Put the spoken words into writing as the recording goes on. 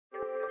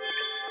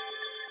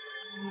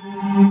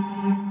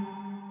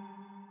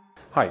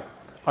Hi,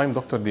 I'm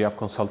Dr. Diab,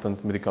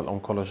 consultant medical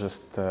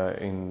oncologist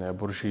in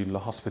Bourjil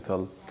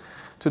Hospital.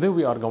 Today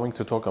we are going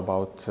to talk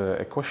about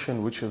a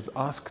question which is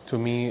asked to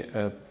me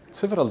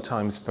several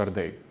times per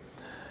day.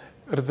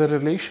 The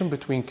relation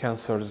between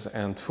cancers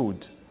and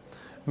food.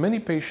 Many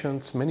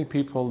patients, many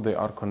people, they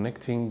are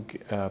connecting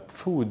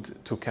food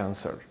to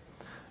cancer,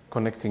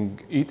 connecting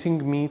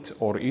eating meat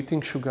or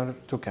eating sugar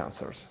to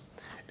cancers.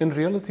 In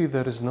reality,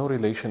 there is no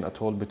relation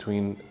at all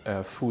between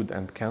food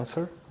and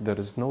cancer. There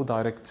is no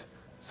direct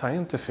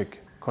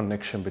scientific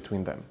connection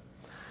between them.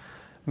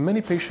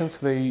 Many patients,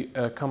 they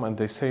come and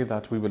they say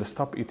that we will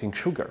stop eating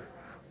sugar.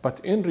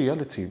 But in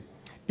reality,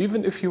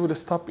 even if you will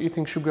stop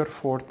eating sugar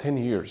for 10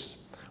 years,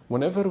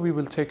 whenever we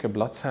will take a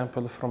blood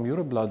sample from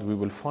your blood, we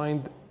will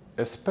find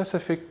a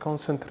specific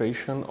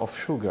concentration of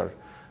sugar.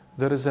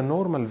 There is a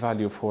normal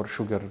value for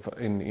sugar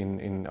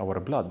in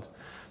our blood.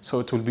 So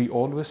it will be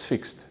always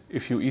fixed.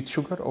 If you eat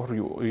sugar or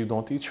you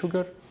don't eat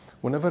sugar,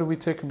 whenever we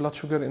take blood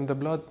sugar in the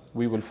blood,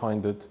 we will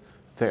find it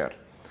there.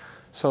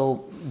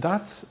 So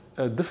that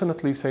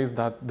definitely says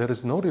that there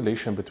is no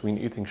relation between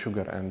eating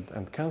sugar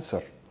and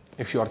cancer.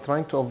 If you are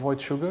trying to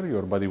avoid sugar,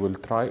 your body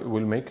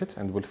will make it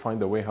and will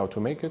find a way how to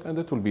make it, and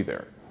it will be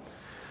there.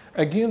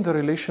 Again, the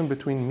relation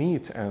between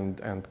meat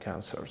and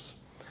cancers.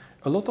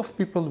 A lot of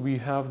people, we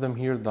have them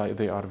here,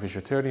 they are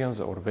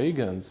vegetarians or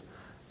vegans,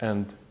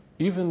 and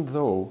even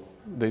though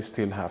they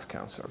still have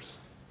cancers.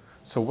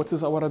 So what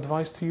is our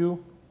advice to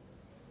you?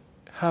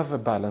 Have a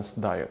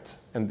balanced diet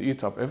and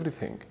eat up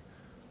everything.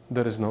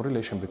 There is no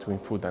relation between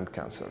food and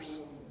cancers.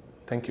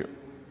 Thank you.